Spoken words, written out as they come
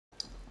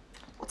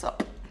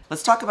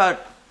Let's talk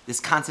about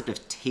this concept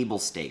of table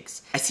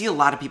stakes. I see a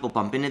lot of people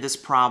bump into this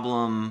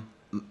problem,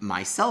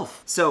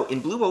 myself. So in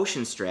Blue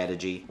Ocean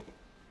strategy,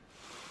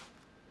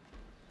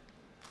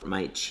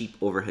 my cheap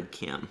overhead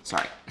cam,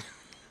 sorry.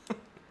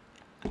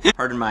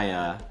 Pardon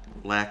my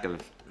lack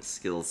of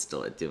skills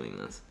still at doing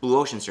this. Blue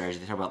Ocean strategy,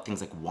 they talk about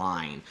things like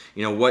wine.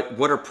 You know,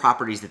 what are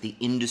properties that the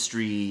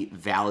industry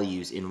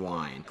values in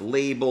wine?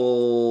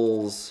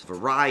 Labels,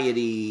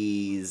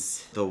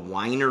 varieties, the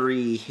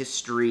winery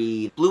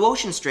history. Blue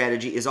Ocean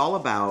strategy is all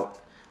about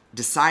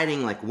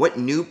deciding like what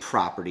new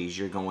properties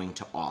you're going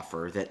to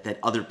offer that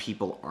other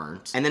people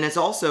aren't. And then it's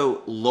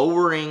also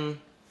lowering,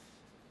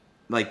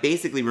 like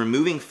basically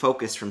removing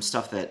focus from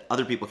stuff that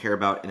other people care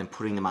about and then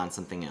putting them on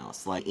something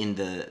else. Like in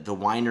the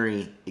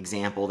winery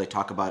example, they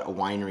talk about a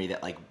winery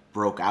that like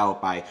broke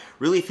out by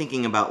really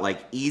thinking about like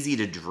easy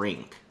to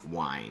drink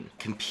wine,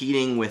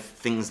 competing with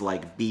things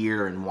like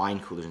beer and wine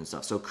coolers and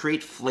stuff. So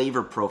create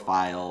flavor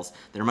profiles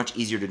that are much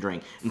easier to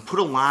drink and put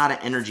a lot of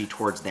energy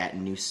towards that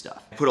new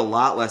stuff. Put a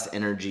lot less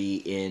energy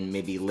in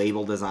maybe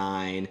label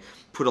design,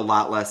 put a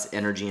lot less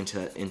energy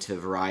into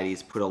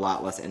varieties, put a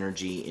lot less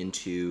energy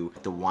into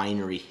the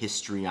winery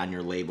history on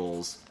your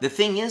labels. The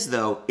thing is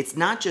though, it's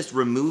not just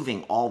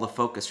removing all the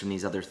focus from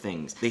these other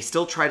things. They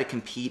still try to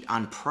compete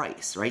on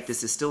price, right?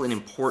 This is still an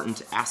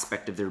important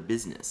aspect of their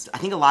business. I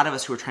think a lot of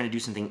us who are trying to do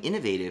something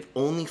innovative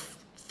only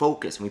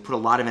focus and we put a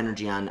lot of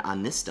energy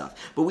on this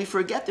stuff, but we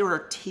forget there are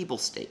table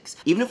stakes.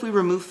 Even if we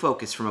remove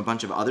focus from a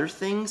bunch of other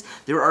things,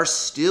 there are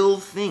still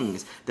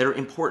things that are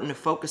important to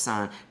focus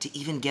on to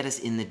even get us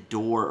in the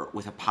door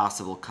with a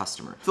possible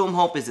customer. Film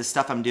Hope is the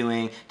stuff I'm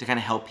doing to kind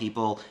of help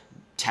people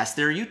test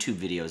their YouTube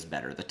videos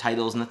better, the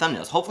titles and the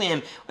thumbnails.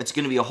 Hopefully it's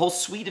gonna be a whole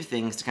suite of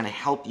things to kind of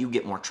help you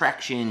get more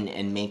traction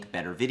and make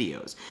better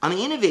videos. On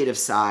the innovative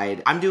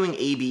side, I'm doing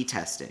A/B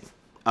testing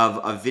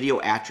of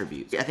video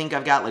attributes. I think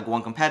I've got like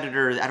one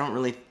competitor. I don't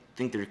really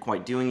think they're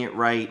quite doing it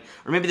right,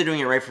 or maybe they're doing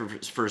it right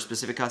for a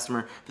specific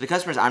customer. For the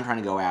customers I'm trying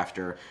to go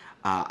after,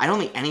 I don't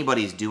think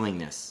anybody's doing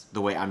this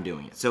the way I'm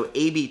doing it. So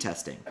A/B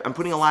testing. I'm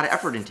putting a lot of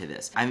effort into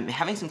this. I'm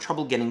having some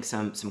trouble getting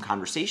some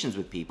conversations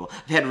with people.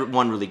 I've had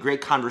one really great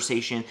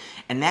conversation,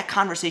 and that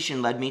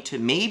conversation led me to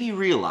maybe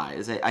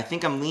realize, I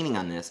think I'm leaning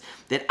on this,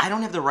 that I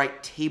don't have the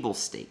right table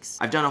stakes.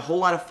 I've done a whole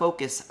lot of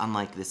focus on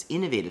like this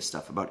innovative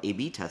stuff about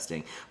A/B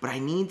testing, but I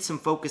need some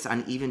focus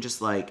on even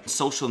just like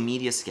social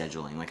media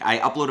scheduling. Like I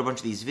upload a bunch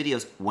of these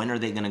videos, when are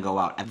they gonna go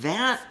out?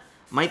 That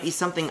might be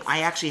something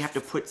I actually have to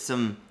put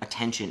some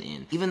attention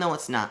in. Even though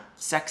it's not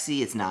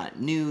sexy, it's not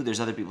new, there's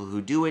other people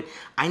who do it,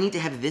 I need to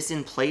have this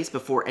in place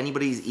before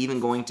anybody's even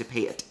going to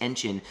pay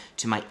attention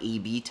to my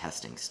A/B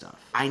testing stuff.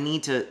 I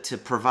need to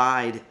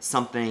provide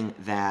something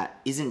that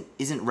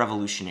isn't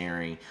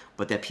revolutionary,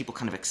 but that people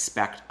kind of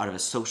expect out of a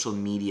social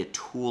media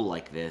tool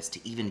like this to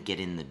even get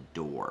in the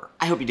door.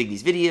 I hope you dig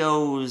these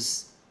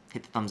videos.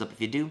 Hit the thumbs up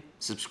if you do.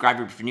 Subscribe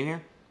if you're new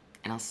here.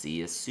 And I'll see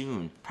you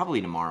soon.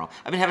 Probably tomorrow.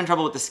 I've been having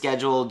trouble with the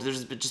schedule.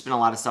 There's just been a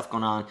lot of stuff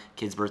going on,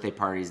 kids' birthday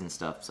parties and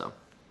stuff, so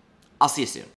I'll see you soon.